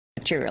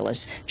material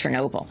as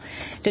Chernobyl.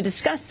 To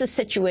discuss the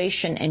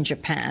situation in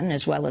Japan,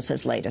 as well as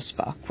his latest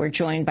book, we're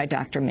joined by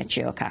Dr.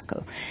 Michio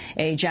Kaku,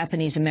 a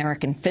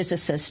Japanese-American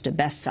physicist, a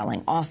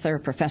best-selling author,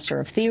 professor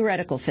of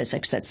theoretical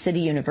physics at City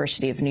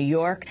University of New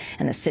York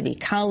and the City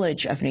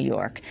College of New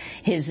York.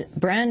 His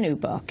brand new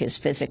book is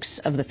Physics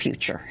of the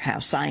Future: How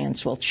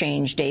Science Will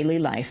Change Daily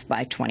Life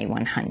by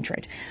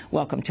 2100.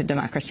 Welcome to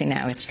Democracy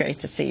Now! It's great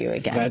to see you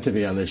again. Glad to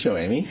be on the show,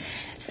 Amy.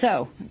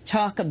 So,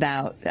 talk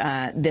about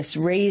this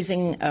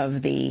raising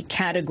of the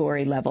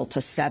category level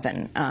to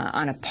 7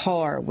 on a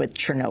par with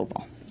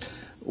Chernobyl.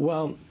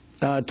 Well,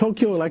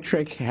 Tokyo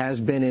Electric has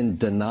been in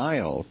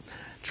denial,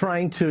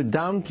 trying to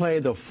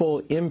downplay the full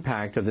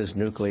impact of this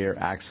nuclear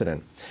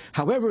accident.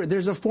 However,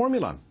 there's a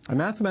formula, a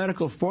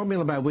mathematical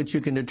formula by which you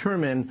can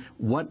determine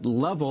what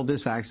level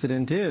this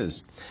accident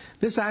is.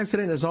 This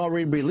accident has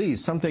already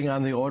released something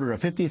on the order of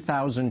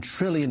 50,000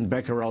 trillion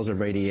becquerels of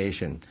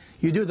radiation.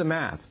 You do the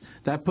math.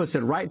 That puts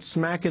it right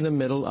smack in the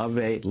middle of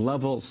a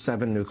level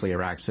 7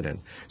 nuclear accident.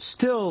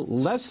 Still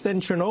less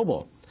than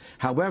Chernobyl.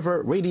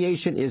 However,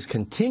 radiation is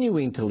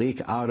continuing to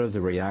leak out of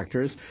the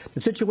reactors.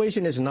 The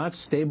situation is not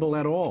stable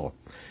at all.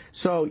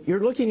 So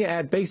you're looking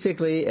at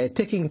basically a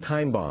ticking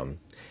time bomb.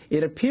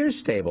 It appears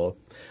stable,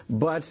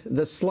 but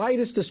the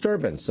slightest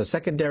disturbance, a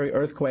secondary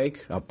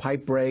earthquake, a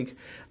pipe break,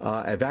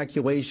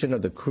 evacuation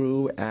of the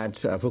crew at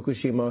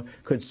Fukushima,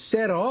 could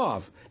set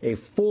off a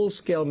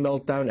full-scale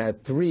meltdown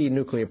at 3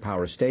 nuclear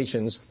power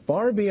stations,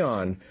 far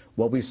beyond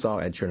what we saw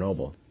at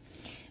Chernobyl.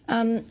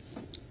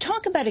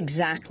 Talk about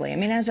exactly, I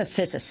mean, as a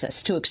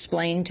physicist, to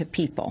explain to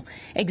people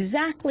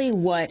exactly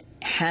what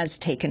has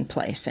taken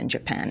place in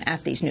Japan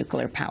at these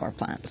nuclear power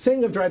plants.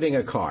 Think of driving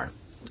a car,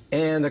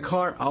 and the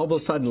car all of a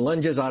sudden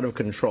lunges out of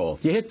control.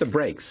 You hit the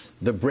brakes.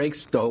 The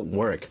brakes don't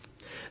work.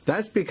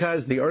 That's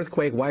because the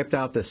earthquake wiped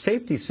out the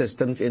safety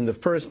systems in the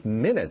first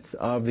minute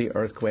of the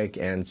earthquake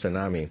and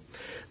tsunami.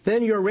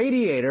 Then your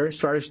radiator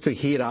starts to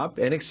heat up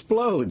and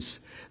explodes.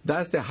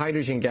 That's the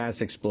hydrogen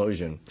gas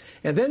explosion.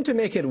 And then to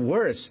make it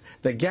worse,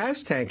 the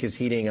gas tank is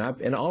heating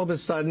up, and all of a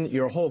sudden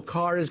your whole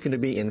car is going to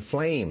be in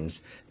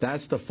flames.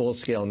 That's the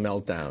full-scale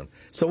meltdown.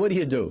 So what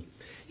do?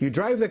 You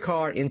drive the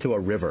car into a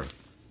river.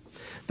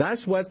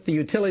 That's what the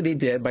utility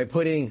did by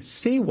putting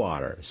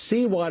seawater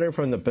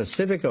from the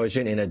Pacific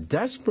Ocean in a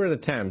desperate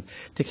attempt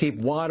to keep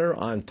water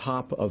on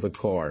top of the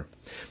core.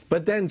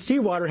 But then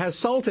seawater has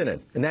salt in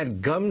it, and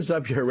that gums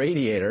up your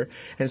radiator.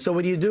 And so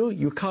what do?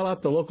 You call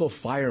out the local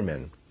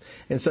firemen.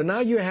 And so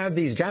now you have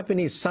these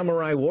Japanese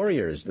samurai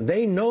warriors.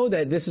 They know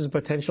that this is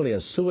potentially a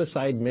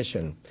suicide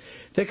mission.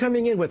 They're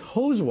coming in with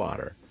hose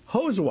water,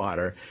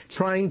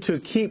 trying to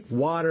keep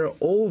water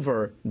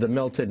over the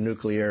melted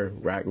nuclear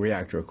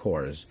reactor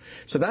cores.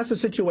 So that's the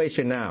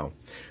situation now.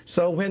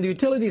 So when the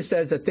utility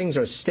says that things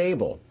are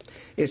stable,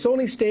 it's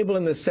only stable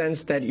in the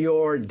sense that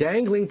you're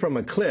dangling from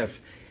a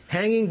cliff,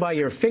 hanging by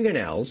your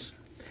fingernails,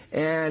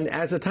 and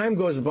as the time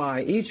goes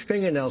by, each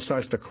fingernail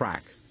starts to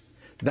crack.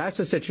 That's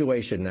the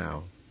situation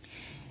now.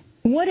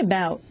 What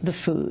about the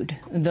food,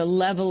 the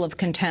level of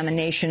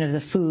contamination of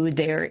the food?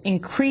 They're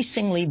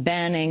increasingly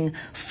banning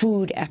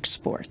food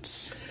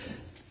exports.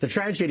 The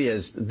tragedy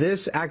is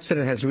this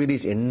accident has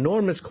released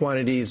enormous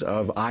quantities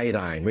of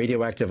iodine,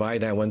 radioactive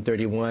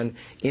iodine-131,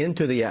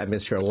 into the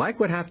atmosphere, like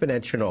what happened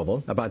at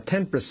Chernobyl, about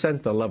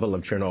 10% the level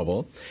of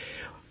Chernobyl.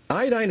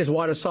 Iodine is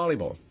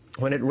water-soluble.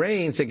 When it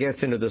rains, it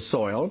gets into the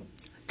soil.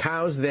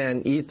 Cows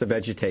then eat the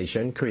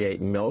vegetation,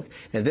 create milk,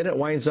 and then it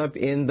winds up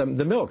in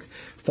the milk.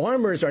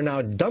 Farmers are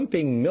now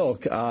dumping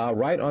milk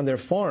right on their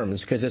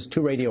farms because it's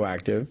too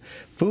radioactive.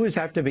 Foods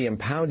have to be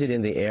impounded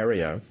in the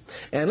area.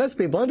 And let's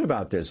be blunt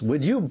about this.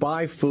 Would you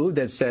buy food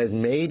that says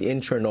made in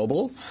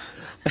Chernobyl?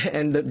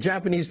 And the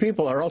Japanese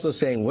people are also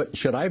saying, what,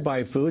 should I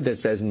buy food that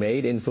says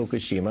made in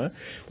Fukushima?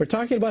 We're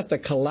talking about the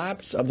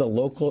collapse of the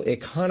local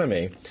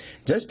economy.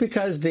 Just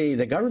because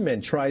the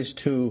government tries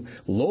to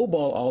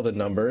lowball all the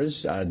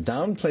numbers,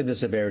 downplay the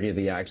severity of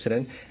the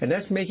accident, and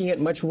that's making it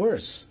much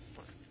worse.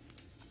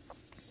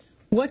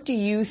 What do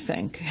you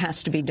think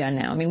has to be done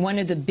now? I mean, one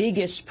of the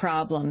biggest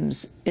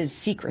problems is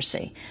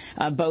secrecy,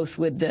 both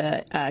with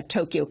the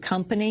Tokyo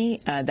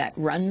company that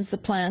runs the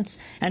plants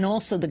and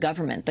also the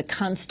government, the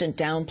constant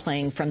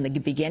downplaying from the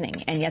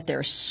beginning. And yet there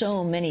are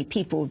so many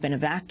people who have been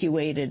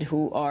evacuated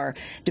who are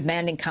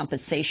demanding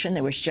compensation.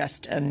 There was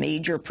just a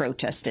major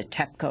protest at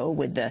TEPCO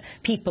with the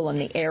people in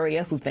the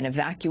area who've been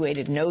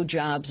evacuated, no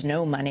jobs,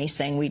 no money,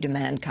 saying we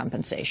demand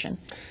compensation.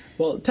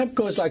 Well,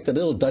 TEPCO is like the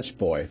little Dutch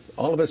boy.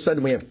 All of a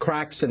sudden we have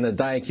cracks in the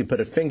dike. You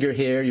put a finger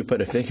here, you put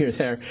a finger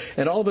there,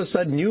 and all of a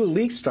sudden new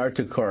leaks start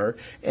to occur,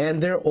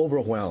 and they're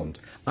overwhelmed.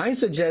 I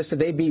suggest that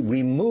they be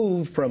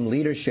removed from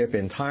leadership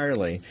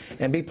entirely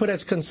and be put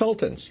as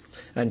consultants.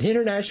 An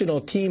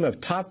international team of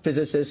top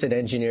physicists and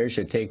engineers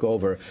should take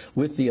over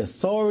with the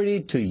authority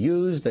to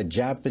use the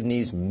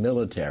Japanese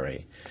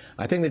military.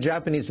 I think the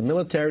Japanese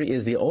military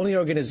is the only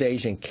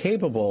organization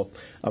capable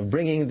of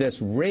bringing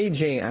this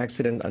raging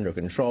accident under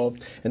control.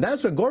 And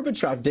that's what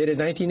Gorbachev did in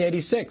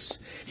 1986.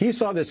 He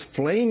saw this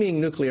flaming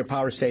nuclear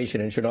power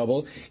station in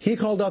Chernobyl. He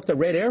called out the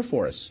Red Air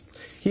Force.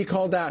 He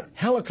called out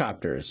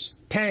helicopters,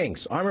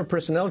 tanks, armored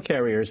personnel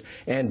carriers,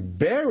 and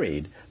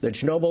buried the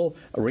Chernobyl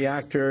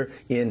reactor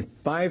in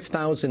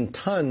 5,000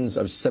 tons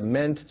of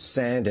cement,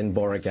 sand, and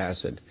boric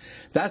acid.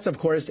 That's, of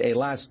course, a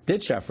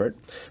last-ditch effort,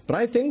 but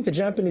I think the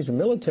Japanese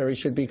military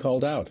should be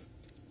called out.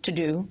 To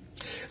do?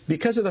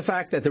 Because of the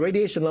fact that the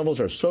radiation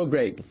levels are so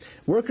great,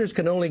 workers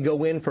can only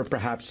go in for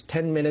perhaps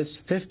 10 minutes,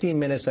 15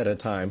 minutes at a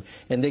time,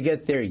 and they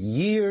get their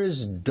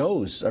year's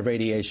dose of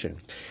radiation.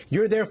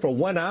 You're there for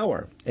 1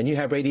 hour, and you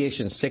have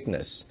radiation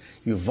sickness.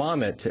 You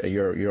vomit,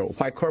 your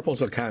white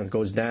corpuscle count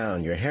goes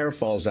down, your hair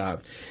falls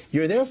out.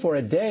 You're there for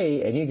a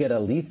day, and you get a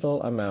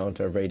lethal amount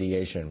of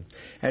radiation.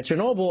 At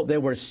Chernobyl, there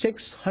were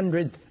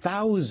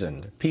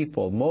 600,000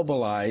 people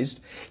mobilized,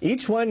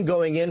 each one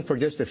going in for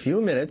just a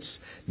few minutes,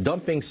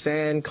 dumping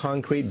sand,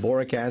 concrete,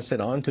 boric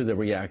acid onto the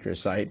reactor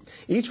site.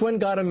 Each one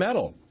got a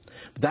medal.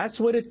 That's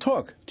what it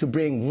took to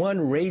bring one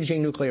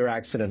raging nuclear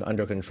accident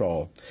under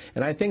control.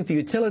 And I think the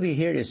utility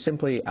here is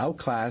simply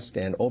outclassed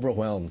and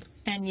overwhelmed.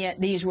 And yet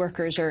these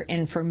workers are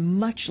in for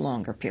much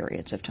longer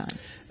periods of time.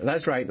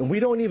 That's right. And we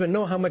don't even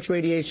know how much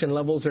radiation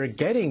levels they're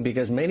getting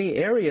because many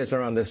areas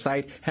around the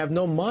site have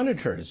no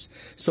monitors.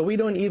 So we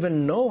don't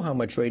even know how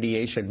much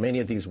radiation many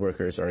of these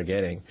workers are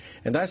getting.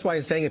 And that's why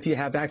I'm saying if you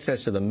have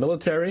access to the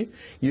military,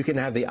 you can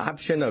have the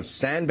option of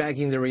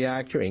sandbagging the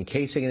reactor,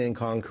 encasing it in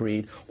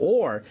concrete,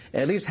 or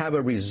at least have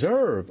a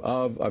reserve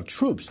of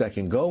troops that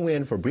can go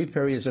in for brief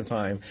periods of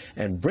time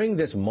and bring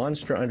this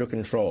monster under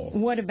control.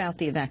 What about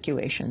the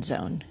evacuation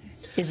zone?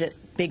 Is it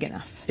big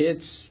enough?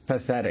 It's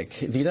pathetic.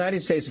 The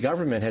United States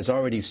government has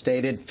already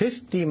stated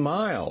 50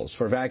 miles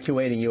for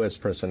evacuating U.S.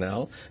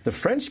 personnel. The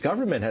French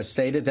government has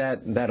stated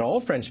that all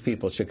French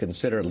people should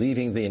consider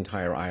leaving the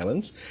entire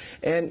islands.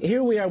 And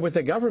here we are with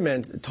the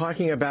government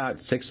talking about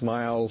 6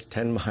 miles,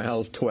 10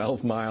 miles,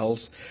 12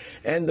 miles.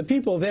 And the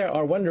people there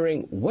are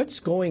wondering, what's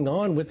going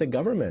on with the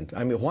government?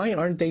 I mean, why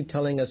aren't they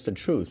telling us the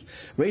truth?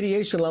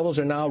 Radiation levels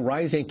are now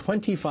rising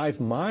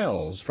 25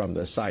 miles from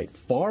the site,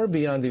 far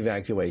beyond the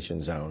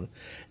evacuation zone.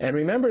 And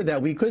remember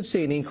that we could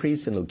see an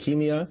increase in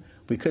leukemia.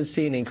 We could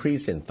see an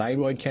increase in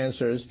thyroid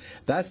cancers.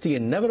 That's the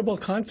inevitable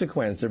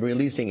consequence of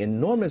releasing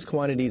enormous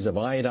quantities of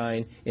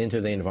iodine into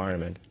the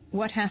environment.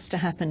 What has to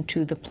happen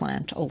to the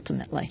plant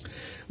ultimately?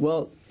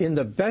 Well, in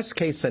the best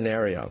case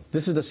scenario,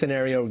 this is the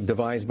scenario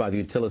devised by the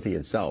utility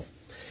itself,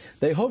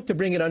 they hope to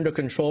bring it under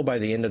control by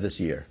the end of this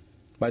year.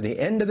 By the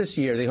end of this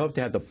year, they hope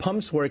to have the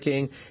pumps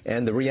working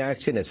and the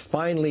reaction is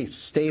finally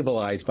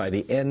stabilized by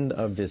the end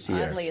of this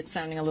year. Oddly, it's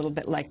sounding a little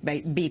bit like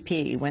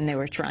BP when they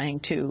were trying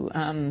to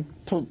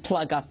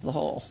plug up the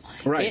hole.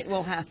 Right. It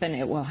will happen,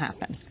 it will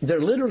happen. They're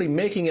literally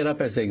making it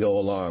up as they go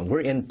along.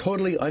 We're in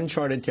totally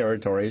uncharted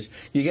territories.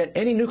 You get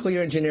any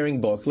nuclear engineering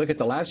book, look at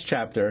the last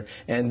chapter,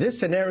 and this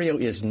scenario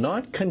is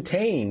not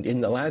contained in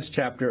the last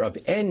chapter of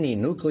any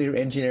nuclear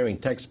engineering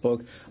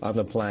textbook on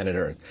the planet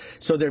Earth.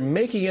 So they're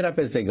making it up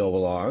as they go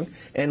along.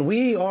 And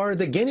we are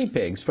the guinea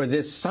pigs for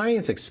this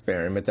science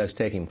experiment that's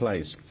taking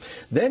place.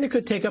 Then it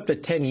could take up to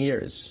 10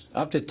 years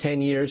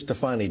to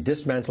finally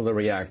dismantle the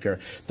reactor.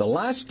 The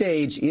last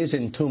stage is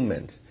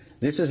entombment.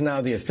 This is now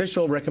the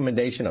official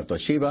recommendation of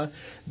Toshiba,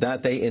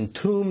 that they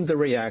entomb the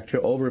reactor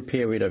over a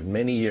period of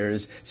many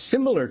years,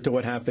 similar to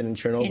what happened in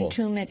Chernobyl.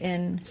 Entomb it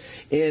in?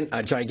 In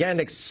a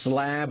gigantic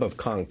slab of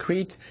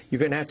concrete. You're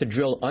going to have to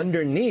drill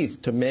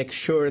underneath to make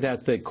sure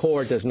that the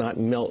core does not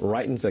melt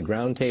right into the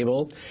ground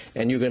table.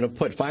 And you're going to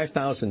put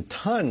 5,000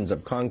 tons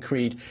of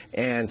concrete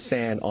and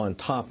sand on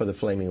top of the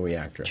flaming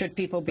reactor. Should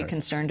people be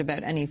concerned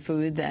about any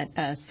food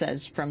that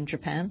says from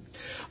Japan?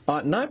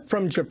 Not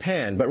from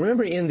Japan, but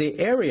remember in the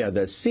area,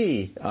 the sea,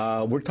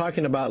 we're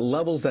talking about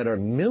levels that are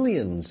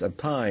millions of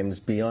times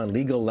beyond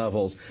legal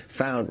levels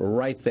found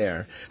right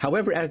there.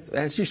 However,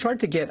 as you start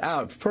to get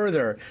out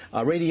further,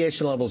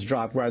 radiation levels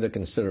drop rather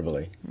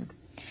considerably.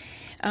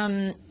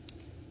 I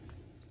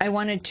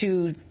wanted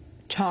to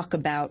talk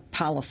about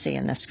policy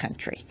in this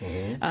country.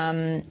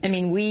 I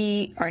mean,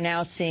 we are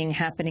now seeing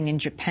happening in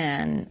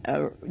Japan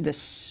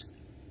this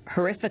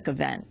horrific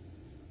event.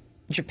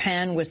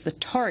 Japan was the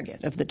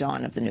target of the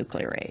dawn of the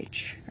nuclear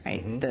age,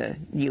 right? The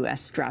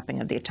U.S. dropping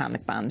of the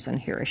atomic bombs on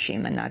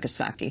Hiroshima and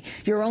Nagasaki.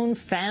 Your own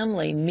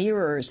family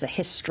mirrors the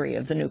history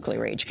of the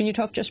nuclear age. Can you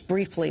talk just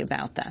briefly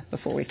about that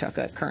before we talk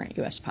about current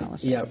U.S.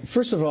 policy? Yeah,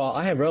 first of all,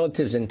 I have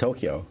relatives in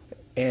Tokyo,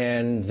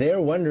 and they're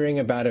wondering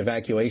about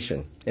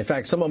evacuation. In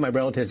fact, some of my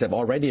relatives have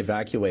already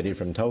evacuated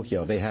from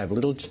Tokyo. They have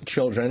little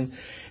children,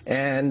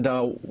 and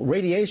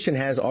radiation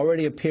has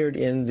already appeared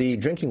in the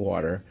drinking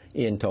water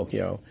in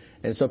Tokyo.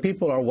 And so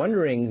people are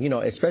wondering, you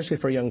know, especially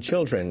for young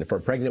children, for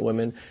pregnant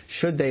women,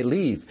 should they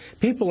leave?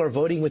 People are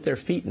voting with their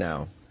feet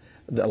now.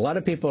 A lot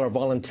of people are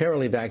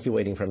voluntarily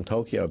evacuating from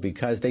Tokyo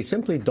because they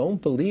simply don't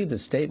believe the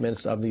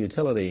statements of the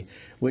utility,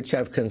 which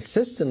have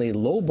consistently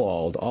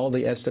lowballed all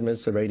the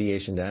estimates of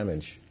radiation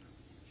damage.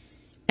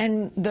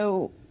 And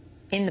though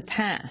in the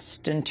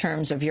past, in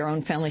terms of your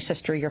own family's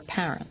history, your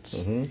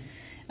parents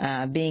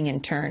being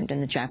interned in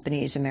the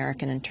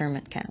Japanese-American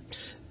internment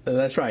camps.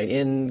 That's right.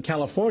 In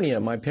California,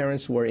 my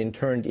parents were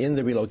interned in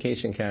the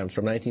relocation camps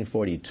from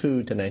 1942 to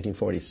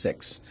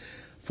 1946.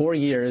 4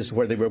 years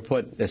where they were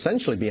put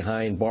essentially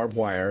behind barbed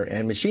wire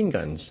and machine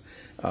guns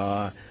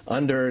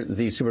under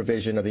the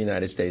supervision of the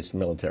United States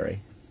military.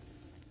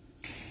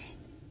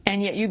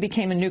 And yet you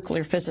became a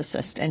nuclear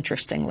physicist,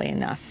 interestingly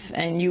enough,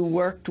 and you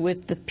worked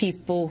with the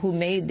people who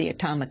made the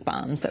atomic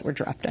bombs that were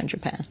dropped on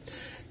Japan.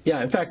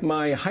 Yeah, in fact,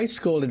 my high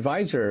school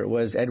advisor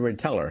was Edward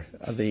Teller,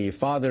 the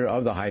father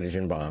of the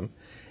hydrogen bomb.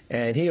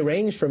 And he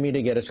arranged for me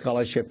to get a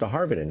scholarship to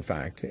Harvard, in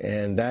fact,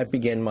 and that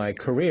began my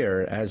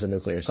career as a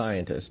nuclear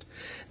scientist.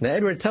 Now,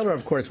 Edward Teller,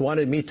 of course,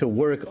 wanted me to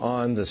work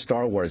on the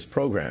Star Wars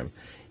program.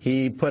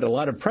 He put a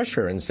lot of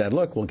pressure and said,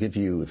 look, we'll give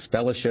you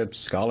fellowships,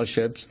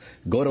 scholarships,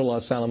 go to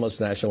Los Alamos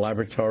National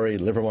Laboratory,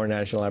 Livermore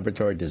National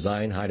Laboratory,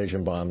 design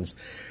hydrogen bombs.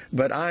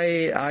 But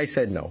I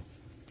said no.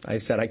 I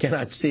said I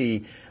cannot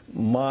see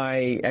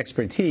my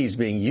expertise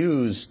being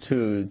used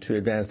to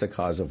advance the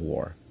cause of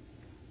war.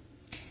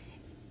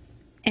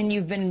 And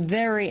you've been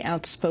very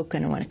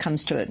outspoken when it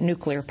comes to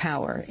nuclear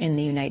power in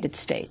the United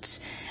States.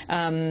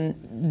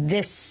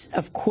 This,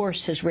 of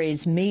course, has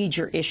raised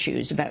major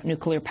issues about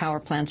nuclear power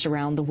plants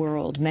around the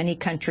world. Many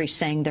countries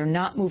saying they're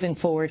not moving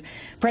forward.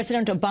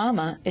 President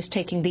Obama is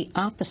taking the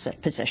opposite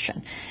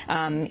position.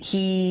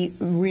 He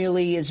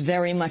really is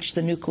very much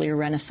the nuclear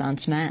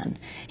renaissance man.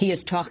 He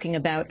is talking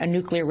about a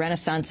nuclear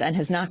renaissance and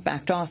has not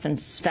backed off, in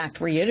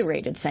fact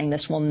reiterated, saying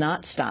this will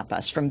not stop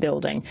us from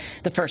building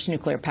the first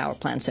nuclear power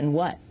plants in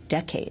what?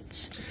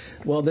 Decades.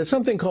 Well, there's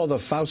something called the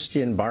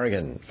Faustian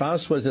bargain.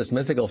 Faust was this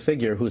mythical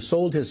figure who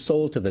sold his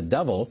soul to the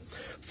devil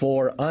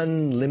for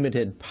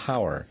unlimited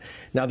power.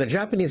 Now, the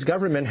Japanese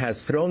government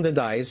has thrown the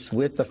dice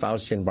with the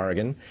Faustian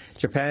bargain.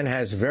 Japan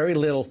has very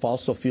little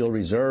fossil fuel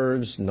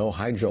reserves, no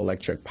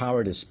hydroelectric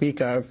power to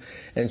speak of,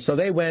 and so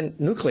they went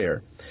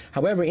nuclear.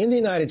 However, in the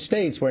United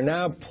States, we're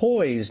now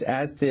poised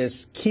at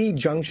this key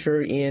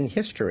juncture in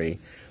history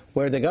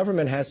where the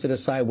government has to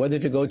decide whether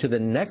to go to the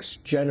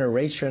next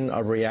generation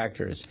of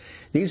reactors.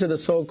 These are the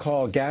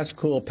so-called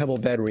gas-cooled pebble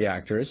bed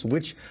reactors,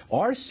 which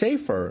are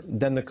safer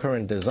than the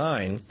current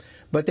design,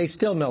 but they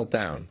still melt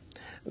down.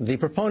 The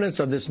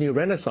proponents of this new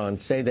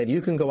renaissance say that you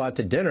can go out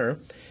to dinner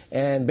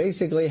and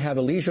basically have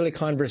a leisurely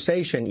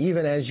conversation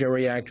even as your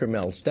reactor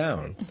melts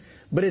down.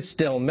 But it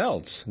still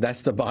melts.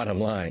 That's the bottom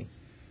line.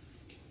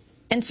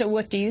 And so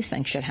what do you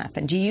think should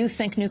happen? Do you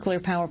think nuclear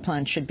power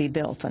plants should be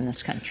built in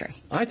this country?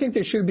 I think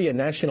there should be a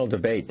national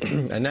debate,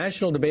 a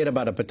national debate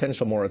about a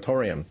potential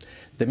moratorium.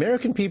 The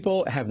American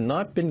people have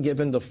not been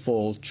given the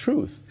full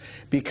truth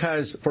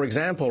because, for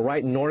example,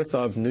 right north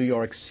of New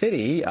York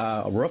City,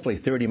 roughly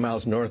 30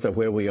 miles north of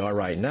where we are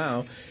right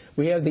now,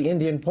 we have the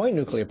Indian Point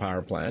nuclear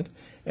power plant,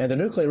 and the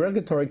Nuclear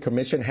Regulatory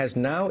Commission has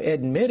now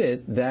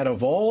admitted that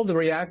of all the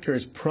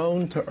reactors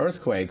prone to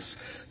earthquakes,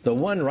 the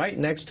one right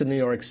next to New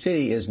York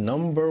City is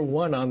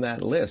 #1 on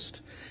that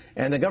list.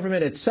 And the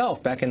government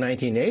itself, back in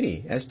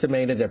 1980,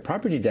 estimated that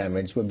property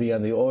damage would be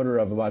on the order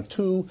of about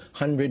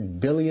 $200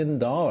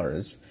 billion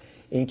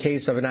in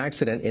case of an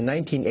accident in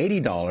 1980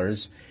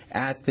 dollars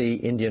at the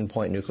Indian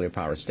Point nuclear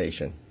power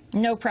station.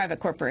 No private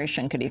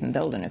corporation could even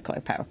build a nuclear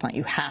power plant.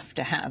 You have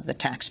to have the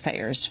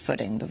taxpayers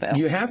footing the bill.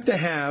 You have to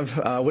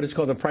have what is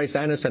called the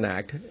Price-Anderson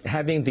Act,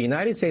 having the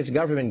United States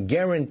government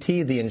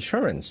guarantee the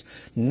insurance.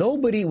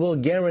 Nobody will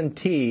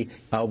guarantee,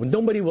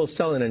 nobody will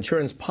sell an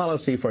insurance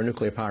policy for a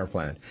nuclear power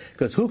plant,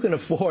 because who can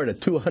afford a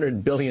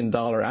 $200 billion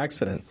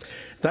accident?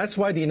 That's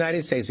why the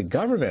United States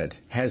government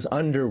has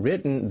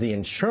underwritten the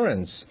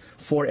insurance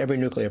for every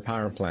nuclear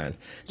power plant.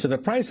 So the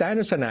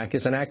Price-Anderson Act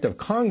is an act of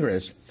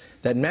Congress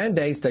that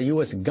mandates the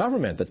U.S.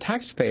 government, the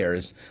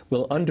taxpayers,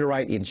 will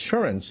underwrite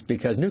insurance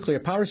because nuclear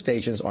power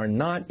stations are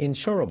not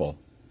insurable.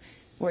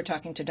 We're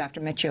talking to Dr.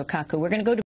 Michio Kaku. We're going to go to